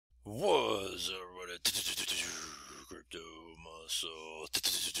Was crypto muscle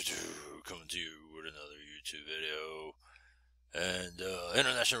coming to you with another YouTube video, and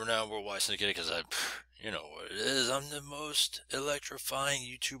international renowned worldwide syndicated, because you know what it is, I'm the most electrifying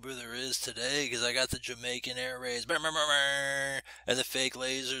YouTuber there is today, because I got the Jamaican air raids and the fake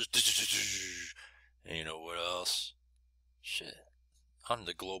lasers, and you know what else? Shit, I'm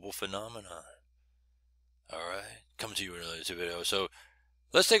the global phenomenon. Alright, coming to you with another YouTube video. So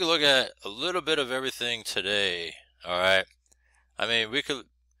let's take a look at a little bit of everything today. Alright, I mean, we could,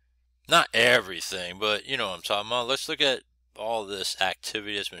 not everything, but you know what I'm talking about. Let's look at all this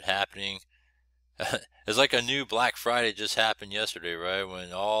activity that's been happening. It's like a new Black Friday just happened yesterday, right?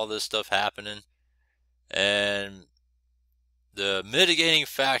 When all this stuff happening, and the mitigating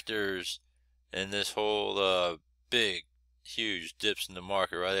factors in this whole big, huge dips in the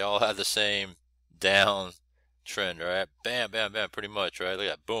market, right? They all have the same down trend, right? Bam, bam, bam, pretty much, right? Look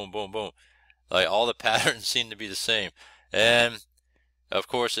at that, boom, boom, boom. Like, all the patterns seem to be the same. And of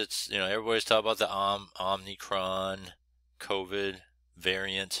course, it's, you know, everybody's talking about the Omicron COVID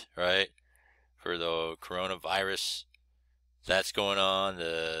variant, right? For the coronavirus that's going on,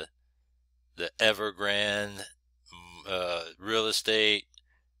 the Evergrande real estate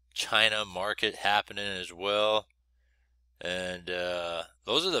China market happening as well. And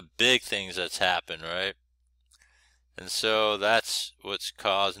those are the big things that's happened, right? And so that's what's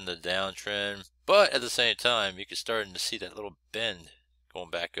causing the downtrend. But at the same time, you can starting to see that little bend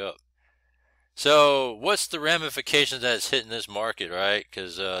going back up. So what's the ramifications that it's hitting this market, right?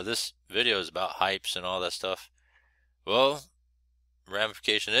 Because this video is about hypes and all that stuff. Well,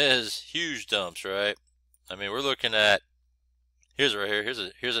 ramification is huge dumps, right? I mean, we're looking at, here's right here,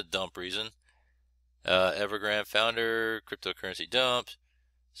 here's a dump reason. Evergrande founder, cryptocurrency dump.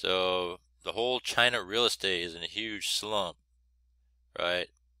 So the whole China real estate is in a huge slump, right?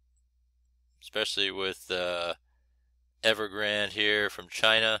 Especially with Evergrande here from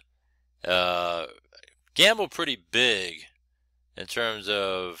China. Gamble pretty big in terms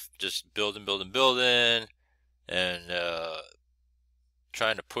of just building, and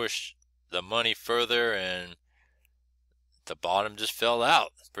trying to push the money further, and the bottom just fell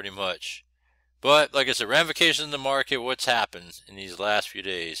out pretty much. But like I said, ramifications in the market, what's happened in these last few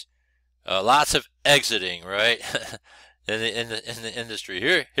days? Lots of exiting, right? in the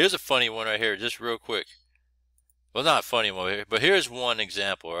industry. Here's a funny one right here, just real quick. Well, not a funny one here, but here's one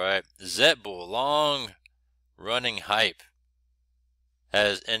example, right? Zetbull, long running hype,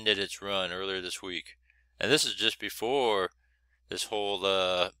 has ended its run earlier this week. And this is just before this whole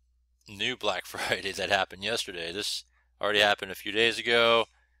new Black Friday that happened yesterday. This already happened a few days ago.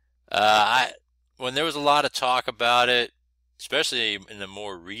 When there was a lot of talk about it, especially in the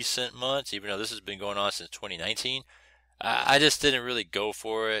more recent months, even though this has been going on since 2019, I just didn't really go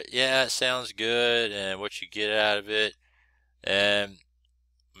for it. Yeah, it sounds good and what you get out of it. And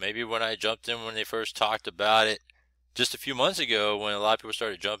maybe when I jumped in when they first talked about it just a few months ago, when a lot of people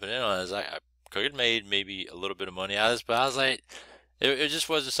started jumping in on it, I could have made maybe a little bit of money out of this, but I was like, it just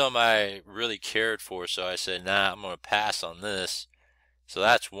wasn't something I really cared for. So I said, nah, I'm going to pass on this. So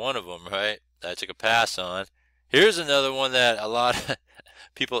that's one of them, right? I took a pass on. Here's another one that a lot of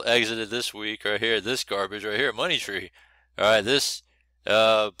people exited this week right here. This garbage right here, MoneyTree. All right, this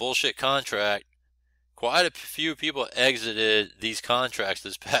bullshit contract. Quite a few people exited these contracts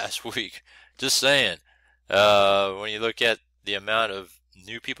this past week. Just saying. When you look at the amount of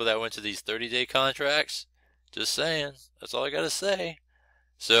new people that went to these 30-day contracts, just saying. That's all I got to say.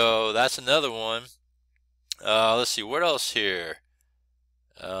 So that's another one. Let's see, what else here?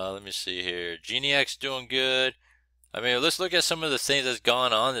 Let me see here. ZENIQ doing good. I mean, let's look at some of the things that's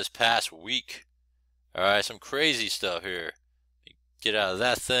gone on this past week. Alright, some crazy stuff here. Get out of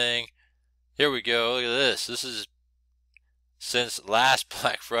that thing. Here we go. Look at this. This is since last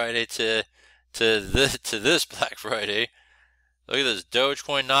Black Friday to this Black Friday. Look at this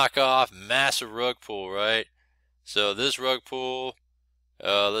Dogecoin knockoff, massive rug pull, right? So this rug pull,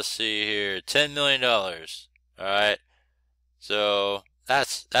 let's see here, $10 million. Alright. So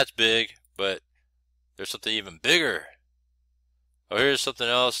that's big, but there's something even bigger. Oh, here's something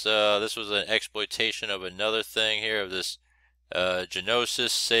else. This was an exploitation of another thing here, of this Genosis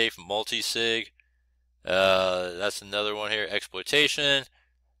safe multi-sig. That's another one here, exploitation.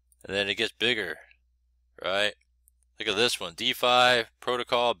 And then it gets bigger, right? Look at this one, DeFi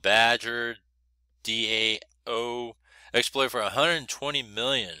protocol, BadgerDAO, exploit for 120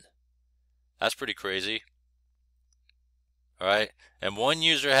 million. That's pretty crazy. Alright, and one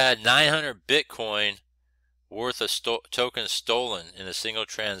user had 900 Bitcoin worth of tokens stolen in a single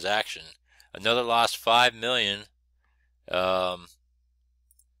transaction. Another lost 5 million.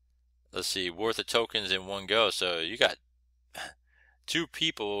 let's see, worth of tokens in one go. So you got 2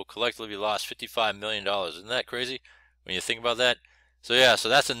 people collectively lost $55 million. Isn't that crazy when you think about that? So yeah, so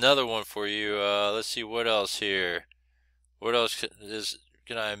that's another one for you. Let's see what else here. What else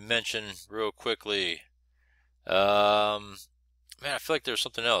can I mention real quickly? Man, I feel like there's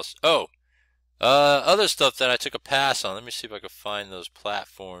something else. Oh, other stuff that I took a pass on. Let me see if I can find those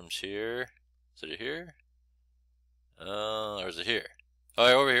platforms here. Is it here? Or is it here? Oh,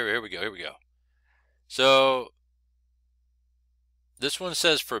 over here. Here we go. Here we go. So this one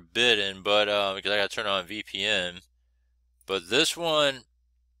says forbidden, but because I got to turn on VPN. But this one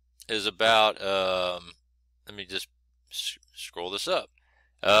is about. Let me just scroll this up.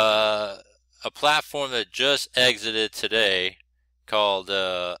 A platform that just exited today called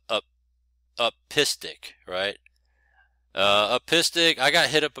Upistic, right? Upistic, I got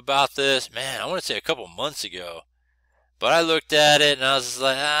hit up about this, man, I want to say a couple months ago. But I looked at it and I was just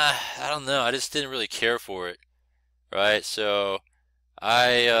like, I don't know. I just didn't really care for it, right? So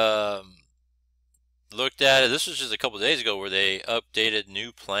I looked at it. This was just a couple days ago where they updated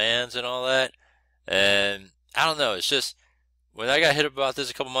new plans and all that. And I don't know. It's just when I got hit up about this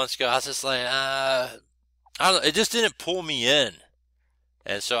a couple months ago, I was just like, I don't know. It just didn't pull me in,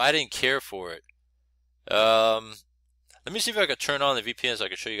 and so I didn't care for it. Let me see if I can turn on the VPN so I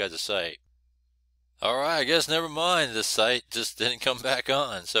can show you guys the site. All right, I guess never mind. The site just didn't come back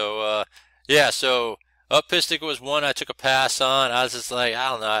on. So yeah, so Upistic was one I took a pass on. I was just like, I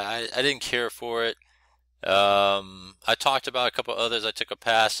don't know. I didn't care for it. I talked about a couple others I took a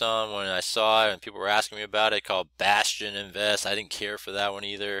pass on when I saw it and people were asking me about it, called Bastion Invest. I didn't care for that one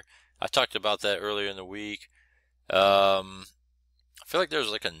either. I talked about that earlier in the week. I feel like there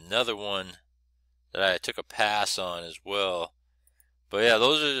was like another one that I took a pass on as well. But yeah,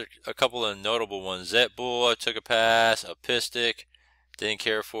 those are a couple of notable ones. Zetbull, I took a pass. Upistic, didn't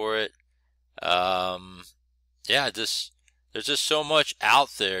care for it. Yeah, there's just so much out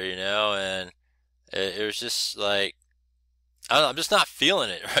there, you know, and it was just like, I don't know, I'm just not feeling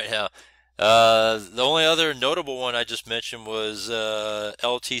it right now. The only other notable one I just mentioned was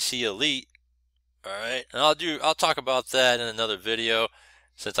LTC Elite. All right, and I'll talk about that in another video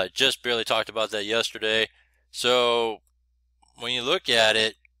since I just barely talked about that yesterday. So when you look at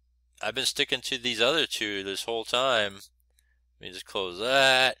it, I've been sticking to these other two this whole time. Let me just close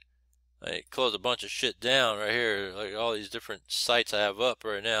that. I close a bunch of shit down right here, like all these different sites I have up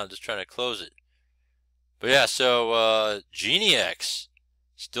right now. I'm just trying to close it. But yeah, so GenieX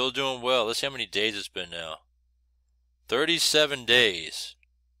still doing well. Let's see how many days it's been now. 37 days.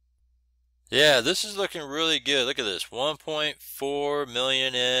 Yeah, this is looking really good. Look at this. 1.4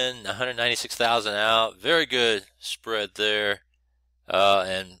 million in, 196,000 out. Very good spread there.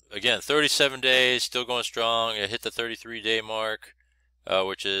 And again, 37 days, still going strong. It hit the 33-day mark,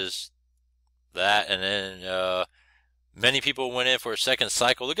 which is that. And then many people went in for a second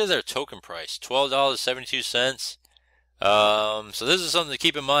cycle. Look at their token price, $12.72. So this is something to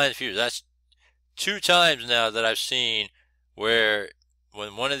keep in mind in the future. That's 2 times now that I've seen where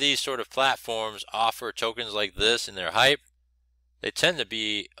when one of these sort of platforms offer tokens like this in their HYIP, they tend to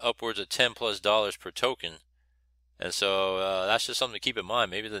be upwards of $10+ per token. And so that's just something to keep in mind.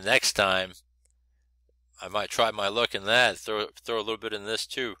 Maybe the next time I might try my luck in that, throw a little bit in this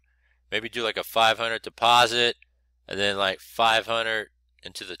too. Maybe do like a 500 deposit and then like 500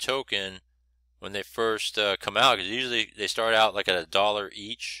 into the token when they first come out, because usually they start out like at $1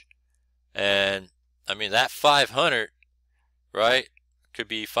 each. And I mean, that 500, right, could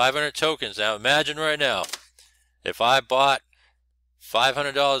be 500 tokens. Now imagine right now, if I bought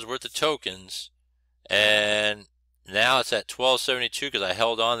 $500 worth of tokens and now it's at $12.72 because I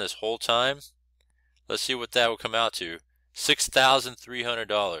held on this whole time. Let's see what that would come out to.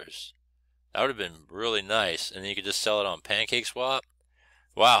 $6,300. That would have been really nice. And then you could just sell it on PancakeSwap.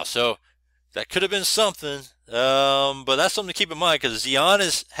 Wow, so that could have been something. But that's something to keep in mind, because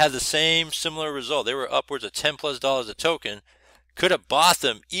Xeonis had the same similar result. They were upwards of $10+ a token. Could have bought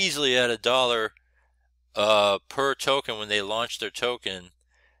them easily at $1 per token when they launched their token.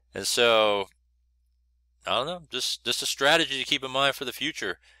 And so, I don't know, just a strategy to keep in mind for the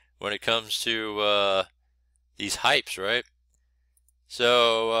future when it comes to these hypes, right?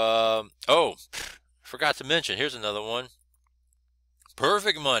 So, oh, forgot to mention, here's another one.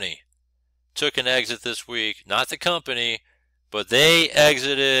 Perfect Money took an exit this week. Not the company, but they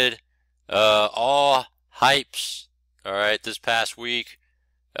exited all hypes, all right, this past week.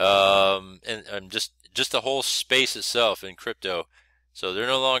 And just the whole space itself in crypto. So they're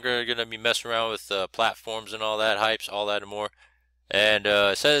no longer going to be messing around with platforms and all that, hypes, all that and more. And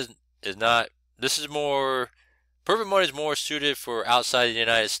it says is not. This is more Perfect Money is more suited for outside the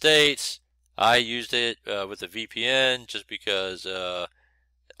United States. I used it with a VPN just because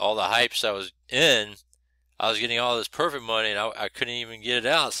all the hypes I was in, I was getting all this Perfect Money and I couldn't even get it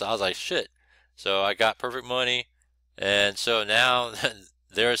out. So I was like, shit. So I got Perfect Money, and so now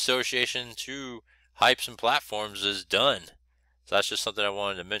their association to hypes and platforms is done. So that's just something I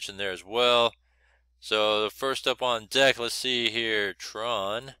wanted to mention there as well. So the first up on deck, let's see here,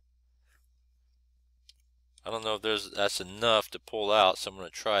 Tron. I don't know if that's enough to pull out, so I'm going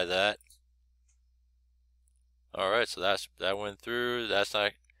to try that. Alright, so that went through. That's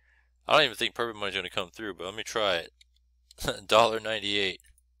not, I don't even think Perfect Money is going to come through, but let me try it. $1.98.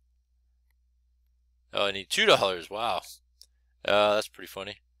 Oh, I need $2. Wow. That's pretty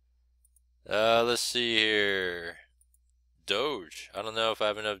funny. Let's see here. Doge. I don't know if I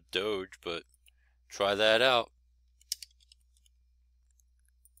have enough Doge, but try that out.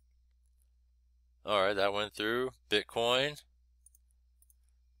 Alright, that went through. Bitcoin.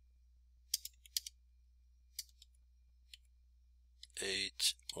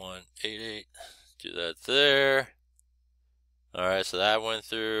 $8188. Do that there. Alright, so that went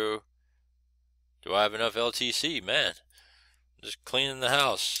through. Do I have enough LTC? Man, just cleaning the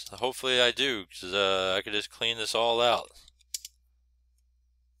house. Hopefully I do, because I could just clean this all out.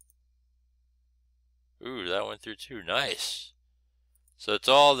 Ooh, that went through too. Nice. So it's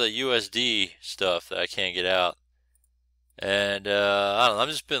all the USD stuff that I can't get out. And I don't know, I've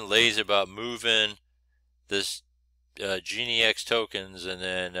just been lazy about moving this ZENIQ tokens, and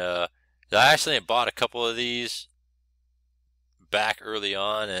then I actually bought a couple of these back early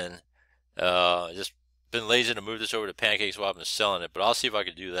on, and just been lazy to move this over to PancakeSwap and selling it, but I'll see if I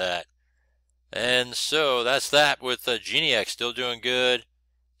can do that. And so that's that with ZENIQ. Still doing good,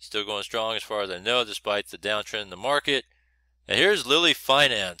 still going strong as far as I know, despite the downtrend in the market. And here's Lily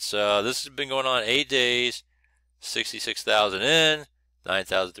Finance. This has been going on 8 days, 66,000 in,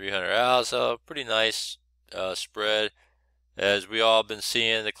 9,300 out, so pretty nice spread. As we all been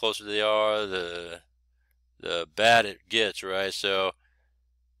seeing, the closer they are, the bad it gets, right? So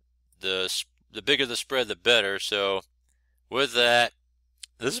the bigger the spread, the better. So with that,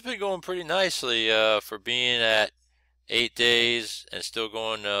 this has been going pretty nicely for being at 8 days and still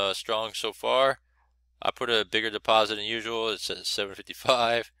going strong so far. I put a bigger deposit than usual. It's at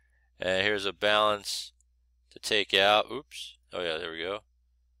 755, and here's a balance to take out. Oops. Oh yeah, there we go.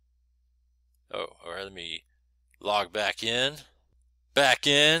 Oh, all right. Let me log back in,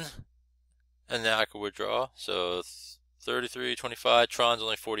 and now I can withdraw. So 33.25. Tron's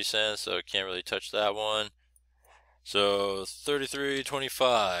only 40 cents, so I can't really touch that one. So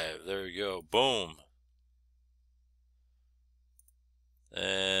 33.25. There we go. Boom.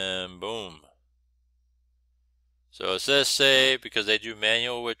 And boom. So it says save because they do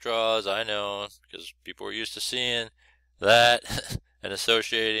manual withdrawals. I know, because people are used to seeing that and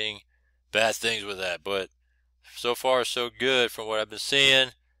associating bad things with that. But so far so good from what I've been seeing.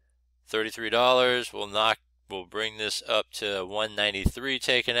 $33 will bring this up to $193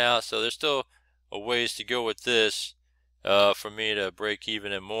 taken out. So there's still a ways to go with this for me to break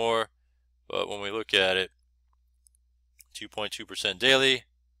even and more. But when we look at it, 2.2% daily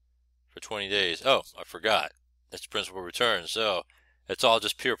for 20 days. Oh, I forgot. It's principal return. So it's all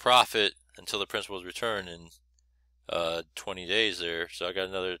just pure profit until the principal is returned in 20 days there. So I got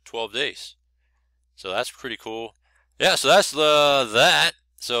another 12 days. So that's pretty cool. Yeah, so that's that.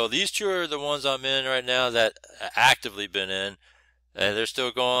 So these two are the ones I'm in right now that actively been in, and they're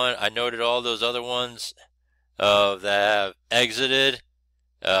still going. I noted all those other ones that have exited.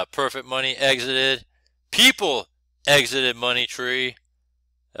 Perfect Money exited. People exited MoneyTree.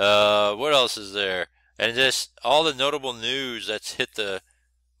 What else is there? And just all the notable news that's hit the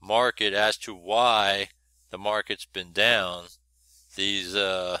market as to why the market's been down. These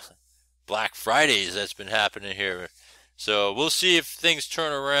Black Fridays that's been happening here. So we'll see if things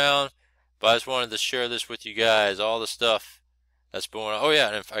turn around. But I just wanted to share this with you guys. All the stuff that's going on. Oh yeah,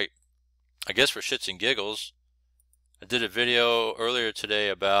 and if I guess for shits and giggles, I did a video earlier today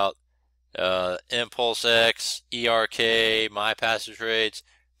about Impulse X, ERK, My Passive Trades,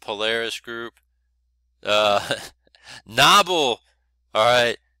 Polaris Group. Nobble,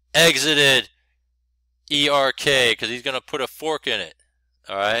 alright, exited ERK because he's going to put a fork in it.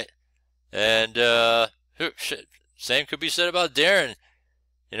 Alright. And shit, same could be said about Darren.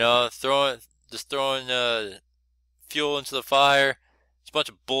 You know, throwing fuel into the fire. There's a bunch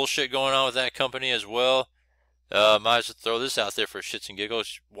of bullshit going on with that company as well. Might as well throw this out there for shits and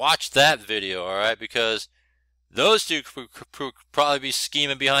giggles. Watch that video, alright? Because those two could probably be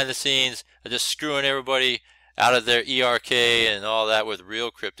scheming behind the scenes and just screwing everybody out of their ERK and all that with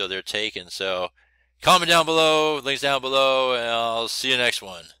real crypto they're taking. So comment down below, links down below, and I'll see you next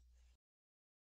one.